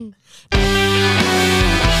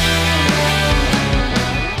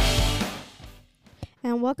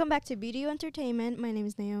And welcome back to BDU Entertainment. My name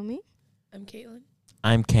is Naomi. I'm Caitlin.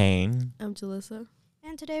 I'm Kane. I'm Jalissa.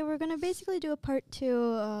 And today we're going to basically do a part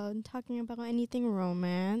 2 talking about anything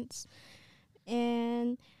romance.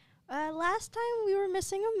 And last time we were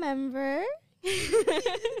missing a member.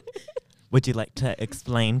 Would you like to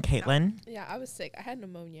explain, Caitlin? Yeah, I was sick. I had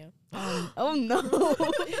pneumonia. Oh, no.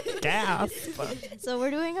 Gasp. So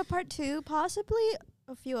we're doing a part 2, possibly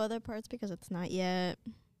a few other parts because it's not yet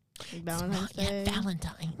Valentine's Day.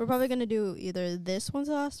 Valentine. We're probably going to do either this one's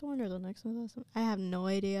the last one or the next one's the last one. I have no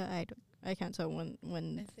idea. I can't tell when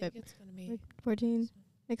I think it's going to be 14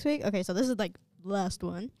 next week. Okay, so this is like the last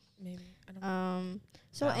one. maybe. I don't know.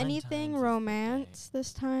 So Valentine's anything is the romance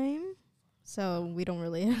this time. So we don't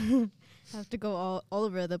really have to go all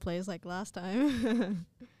over the place like last time.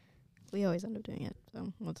 We always end up doing it.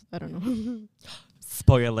 So I don't know.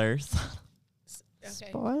 Spoilers. Okay.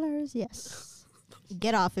 Spoilers, yes.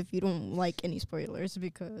 Get off if you don't like any spoilers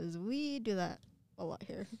because we do that a lot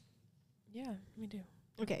here. Yeah, we do.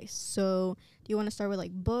 Okay, so do you want to start with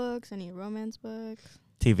like books, any romance books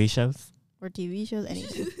TV shows. or TV shows,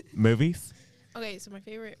 anything? Movies. Okay, so my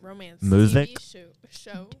favorite romance Music. TV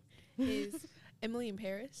show is Emily in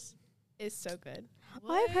Paris. It's so good.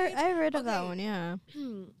 I've heard of that Okay. one, yeah.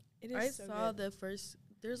 It is I so saw good. the first.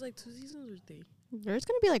 There's like 2 seasons or 3. There's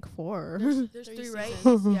going to be like 4. There's 3 3, right?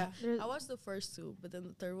 seasons. Yeah. There's- I watched the first 2, but then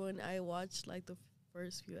the third one I watched like the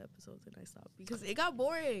first few episodes and I stopped because it got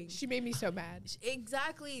boring. She made me so mad.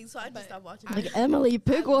 Exactly. So I But just stopped watching. Like, it. Emily,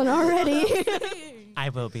 pick one already. I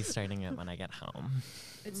will be starting it when I get home.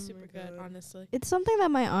 It's Oh super my good, God. honestly. It's something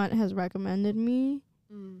that my aunt has recommended me,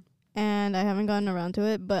 Mm. and I haven't gotten around to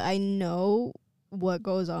it, but I know what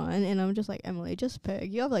goes on, and I'm just like, Emily, just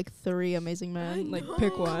pick. You have like 3 amazing men. Like,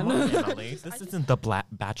 pick know. Come one. on, Emily. This isn't the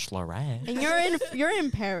Bachelorette. And you're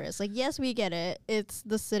in Paris. Like, yes, we get it. It's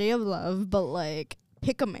the city of love, but like,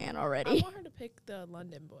 pick a man I already. want her to pick the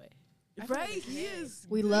London boy. I feel like Right? it's He him. is.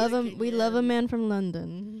 We good love him. looking, We love a yeah. man from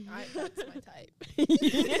London. That's my type.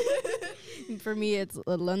 For me, it's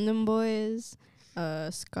London boys,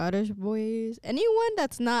 Scottish boys, anyone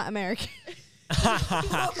that's not American.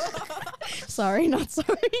 Sorry, not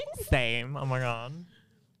sorry. Same. Oh my god.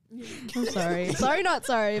 I'm sorry. Sorry, not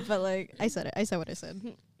sorry, but like I said it. I said what I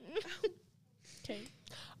said. Okay.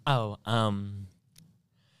 Oh,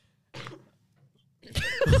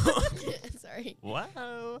 Sorry.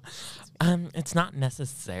 Wow. It's not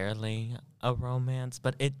necessarily a romance,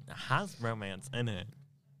 but it has romance in it.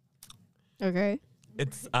 Okay.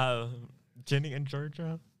 It's Jenny and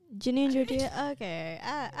Georgia. Ginny and Georgia. Okay.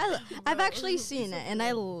 I've actually seen it and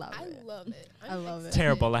I love I it. love it. I love it.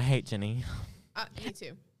 Terrible. I hate Jenny. Me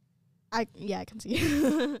too. I can see.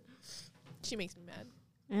 She makes me mad.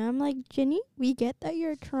 And I'm like, Ginny, we get that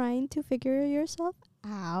you're trying to figure yourself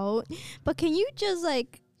out, but can you just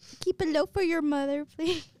like keep it low for your mother,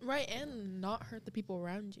 please? Right, and not hurt the people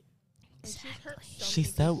around you. And she's hurt so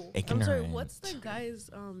She's many so people. ignorant. I'm sorry. What's the guy's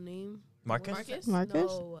name? Marcus? Marcus?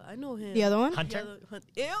 No, I know him. The other one? Hunter?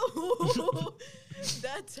 Ew!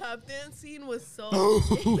 That tap dance scene was so.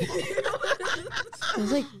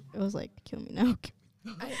 It was like, kill me now.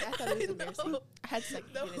 I thought it was I embarrassing. know. I had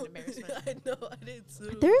second-hand embarrassment. I know. I did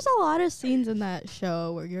too. There's a lot of scenes in that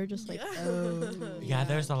show where you're just like, Yeah. oh. Yeah,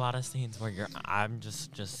 there's a lot of scenes where I'm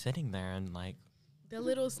just sitting there and like, The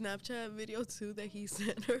little Snapchat video too that he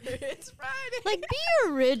sent her. It's Friday. Like,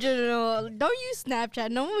 be original. Don't use Snapchat.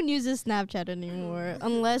 No one uses Snapchat anymore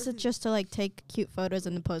unless it's just to like take cute photos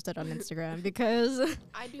and then post it on Instagram because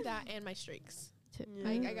I do that and my streaks. Yeah.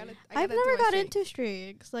 I gotta I've do never my got streaks. into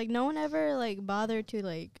streaks. Like, no one ever like bothered to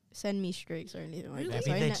like send me streaks or anything like Really? that. maybe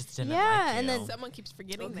So I they ne- just didn't yeah, like and you. then Someone keeps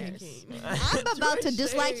forgetting Okay, theirs. Kate. I'm about to Touche.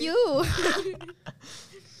 dislike you.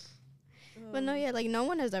 But Um, no, yeah, like no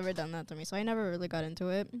one has ever done that to me, so I never really got into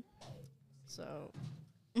it. So,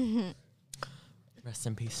 Rest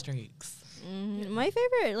in peace, streaks. my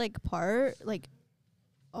favorite like part like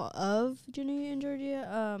of Ginny and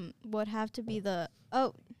Georgia would have to be the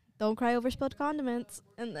don't cry over spilled condiments,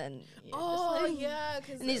 and then you're just Oh like- yeah,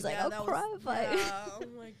 cause and he's like, yeah, I'll that cry was- if I- yeah, oh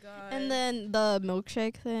my god. and then the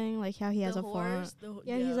milkshake thing, like how he has the a farm. horse,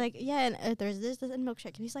 Yeah, he's like, yeah, and there's this and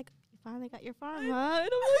milkshake, and he's like, you finally got your farm, huh? And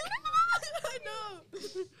I'm like, I know.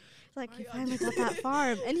 It's like, My you God. finally got that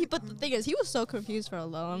farm. And but the thing is, he was so confused for a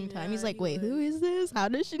long time. He's Yeah, like, he wait, who was. is this? How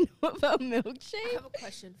does she know about I milkshake? have a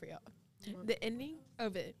question for y'all. The ending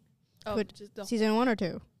of it. Oh, Which- just the Season 1 or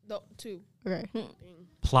 2? two. Okay.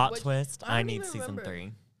 Plot What- twist. I I don't need even season remember.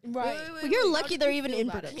 3. Right. Well, you're how lucky did they're you even feel in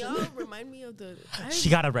about it? production. Y'all remind me of the. She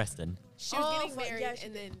got arrested. She was Oh, getting fuck, married yeah, she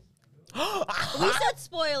and then We said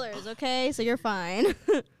spoilers, okay? So you're fine.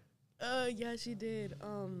 Yeah, she did.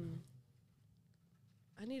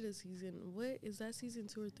 I need a season. What is that? Season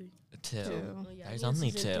 2 or 3? Two. Oh, yeah, I There's need a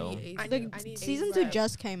only season two. 3, I The need season a 2 rep.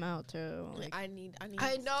 just came out too. Like, I need. I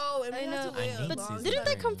know. And I we have know. to wait I a need but long didn't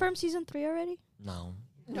they time. confirm season 3 already? No.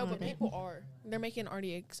 No, but Okay. people are. They're making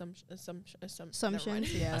already Assumptions,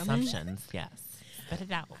 Assumptions. yeah. Assumptions, yes. Spit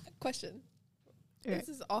it out. Question. Okay. This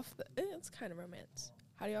is off the. It's kind of romance.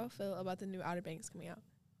 How do y'all feel about the new Outer Banks coming out?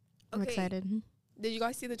 I'm Okay. excited. Did you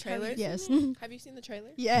guys see the trailer? Yes. Have you seen the trailer?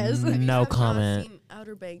 Yes. Mm. No I have comment. Not seen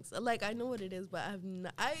Outer Banks. Like I know what it is, but I have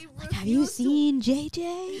not. Like, have you seen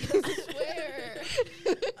JJ? I swear.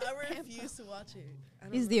 I refuse to watch it. I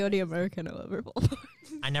don't He's know. the only American I'll ever fall for.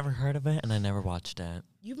 I never heard of it and I never watched it.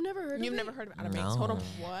 You've never heard You've of never it? heard of Outer Banks? Hold on. No.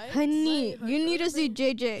 What? Honey, Like, you need to Outer see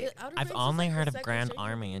Banks- JJ. Outer I've Banks is only like heard the of second Grand Stranger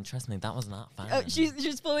Army, and trust me, that was not fun. Oh,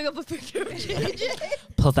 she's pulling up a picture of JJ.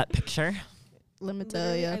 Pull that picture. Let me tell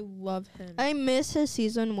Literally, I you. love him. I miss his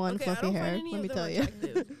season 1 Okay, I fluffy don't hair. find any Let of me them tell you.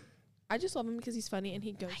 attractive. I just love him because he's funny and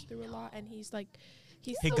he goes through a lot and he's like,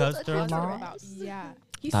 He so goes through a positive lot? about- yeah.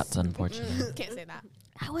 He's That's unfortunate. Can't say that.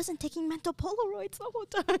 I wasn't taking mental Polaroids the whole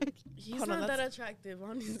time. He's Hold on, not that that's- attractive,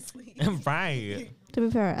 honestly. Right. To be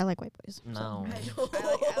fair, I like white boys. No.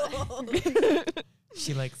 I know.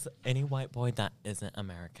 She likes any white boy that isn't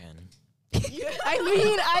American. I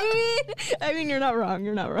mean, you're not wrong.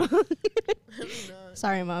 You're not wrong.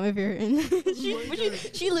 Sorry, Mom, if you're in.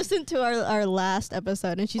 she listened to our last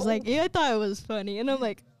episode and she's like, yeah, I thought it was funny. And I'm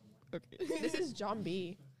like, okay. This is John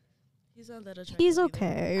B. He's not that attractive. He's I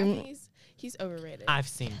okay. think he's overrated. I've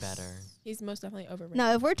seen better. He's most definitely overrated.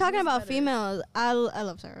 No, if we're talking Who's about better? females, I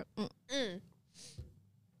love Sarah. Mm.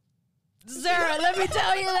 Sarah, let me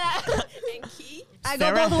tell you that. And Key. I go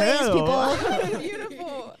Sarah both ways, who? people.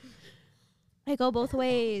 Beautiful. I go both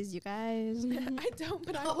ways, you guys. I don't,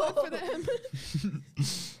 but I work for them.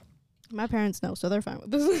 My parents know, so they're fine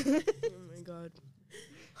with this. Oh my god.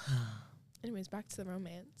 Anyways, back to the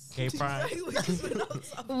romance. Gay pride.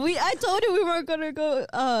 I told you we weren't gonna go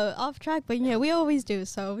off track, but yeah, we always do.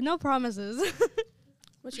 So no promises.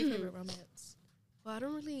 What's your favorite romance? Well, I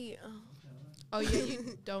don't really. Oh yeah,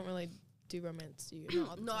 you don't really do romance, do you? Not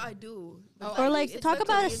all the No, time. I do. Oh, Or I like It's talk like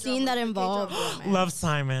about a Korean scene that drama, involved K-drama. romance. Love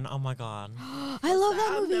Simon. Oh my god. I love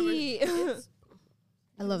that I've never- movie. it's-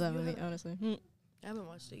 I love that You movie, haven't- honestly. I haven't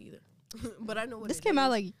watched it either. But I know what This it came out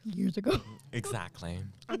is. like years ago. Exactly.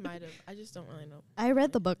 I might have. I just don't really know. I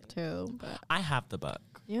read the book too, but I have the book.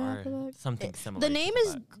 You have or the book? something similar. the to name the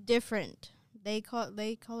is book. different. They call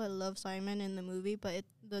it Love Simon in the movie, but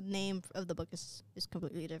the name of the book is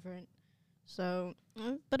completely different. So,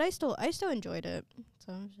 but I still enjoyed it.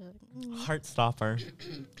 So I was just like, Heartstopper.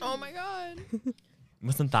 Oh my god.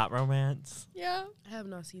 Wasn't that romance? Yeah. I have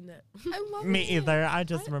not seen that. I love Me it. either. I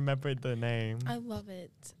just remembered the name. I love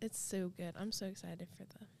it. It's so good. I'm so excited for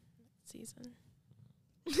the season.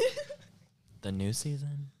 The new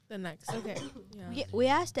season? The next. Okay. Yeah. we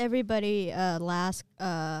asked everybody last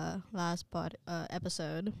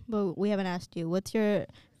episode, but we haven't asked you. What's your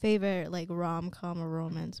favorite like rom-com or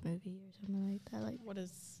romance movie or something like that, like What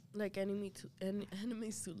is? Like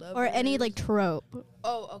enemies to love. or any like trope?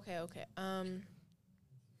 Oh, okay, okay. I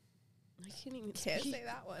can't even Can't speak. say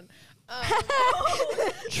that one.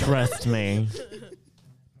 Trust me.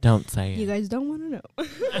 Don't say You it. guys don't want to know.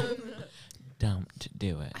 Don't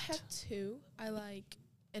do it. I have two. I like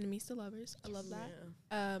enemies to lovers. I love that.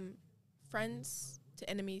 Yeah. Friends to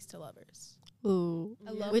enemies to lovers. Ooh,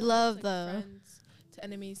 I Yeah. love we how it's, love like, the. friends to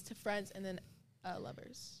enemies to friends and then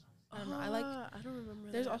lovers. I don't know. I like. I don't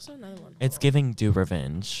remember. There's that. also another one. It's giving Do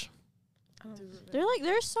Revenge. I don't-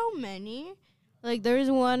 There's so many. Like there's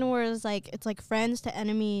one where it's like friends to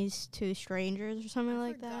enemies to strangers or something I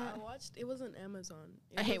like forgot. that. I watched. It was on Amazon.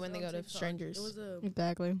 It I hate was when they on go to TikTok. strangers. It was a.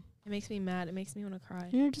 Exactly. It makes me mad. It makes me want to cry.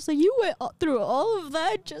 And you're just like, you went through all of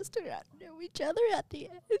that just to not know each other at the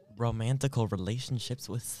end. Romantical relationships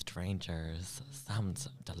with strangers. Sounds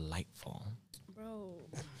delightful. Bro.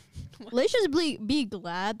 Let's just be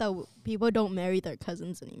glad that people don't marry their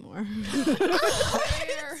cousins anymore.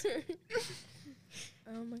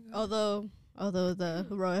 Oh my god. Although the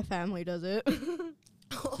royal family does it.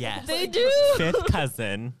 Yes. They do. Fifth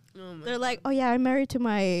cousin. Oh my They're like, oh yeah, I'm married to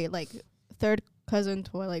my like third cousin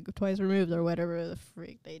twice removed or whatever the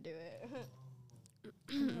freak they do it.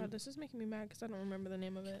 Oh my god, this is making me mad because I don't remember the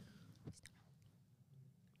name of it.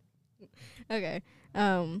 Okay.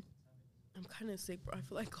 I'm kind of sick, bro. I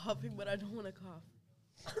feel like coughing, but I don't want to cough.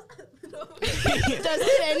 Does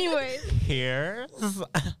it anyway. Here.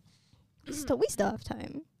 We still have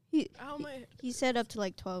time. Ow, my. He said up to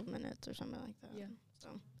like 12 minutes or something like that. Yeah. So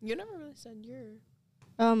You never really said your.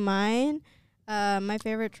 Oh, mine. My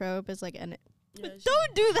favorite trope is like Yeah,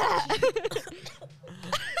 don't do that.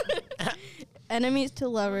 Enemies to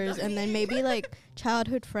lovers, and then maybe like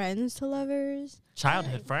childhood friends to lovers.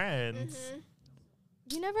 Childhood friends.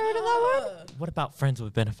 You never heard of that one? What about friends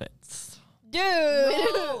with benefits? Dude.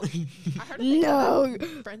 No. I heard of No.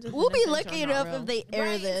 Friends with We'll be benefits are looking it not up real. if they air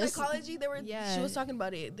Right, this. psychology. They were. Yeah. She was talking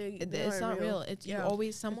about it. It's not real. It's you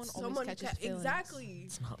always someone always catches feelings. Exactly.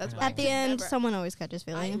 It's not That's real. why At the could end, never- someone always catches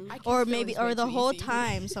feeling. I catch Or maybe, feelings or way the too whole easy.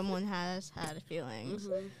 time someone has had feelings.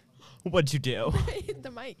 What'd you do? Hit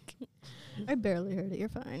the mic. I barely heard it. You're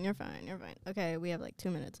fine. You're fine. You're fine. Okay, we have like 2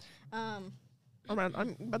 minutes. Oh man,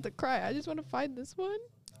 I'm about to cry. I just want to find this one.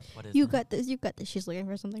 What is You it? got this. You got this. She's looking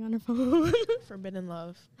for something on her phone. Forbidden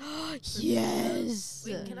Love. Yes.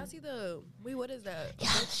 Wait, can I see the? Wait, what is that? Yeah,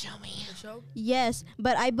 show me. The show? Yes,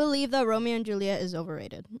 but I believe that Romeo and Juliet is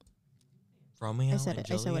overrated. Romeo I said and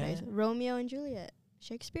it. I said what I Juliet? said. Romeo and Juliet.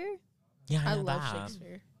 Shakespeare? Yeah, I know love that.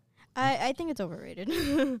 Shakespeare. I think it's overrated.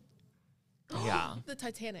 Yeah. The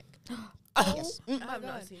Titanic. Yes. I have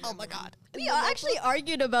not seen. Oh that my one. god. We actually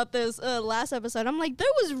argued about this last episode. I'm like, there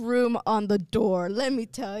was room on the door, let me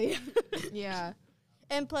tell you. Yeah.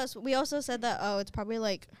 And plus, we also said that, it's probably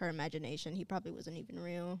like her imagination. He probably wasn't even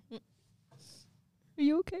real. Are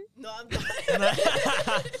you okay? No, I'm dying.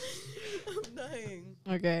 I'm dying.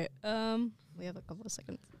 Okay. We have a couple of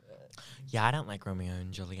seconds. Yeah, I don't like Romeo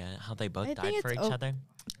and Juliet. How they both I died think for each it's other.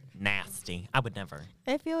 Nasty. I would never.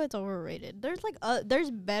 I feel it's overrated. There's like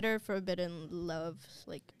there's better forbidden love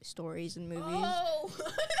like stories and movies. Oh.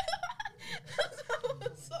 I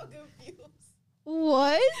was so confused.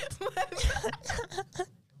 What?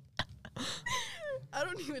 I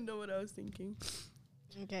don't even know what I was thinking.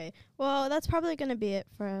 Okay. Well, that's probably gonna be it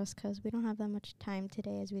for us because we don't have that much time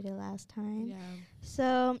today as we did last time. Yeah.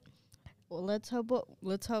 So, well, let's hope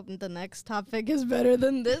the next topic is better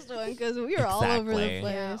than this one because we are all over the Exactly.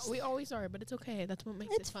 place. Yeah, we always are, but it's okay. That's what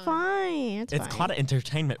makes It's it fun. fine. It's It's fine. called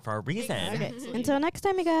entertainment for a reason. Okay. Until next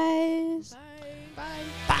time, you guys. Bye.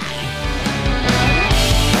 Bye. Bye.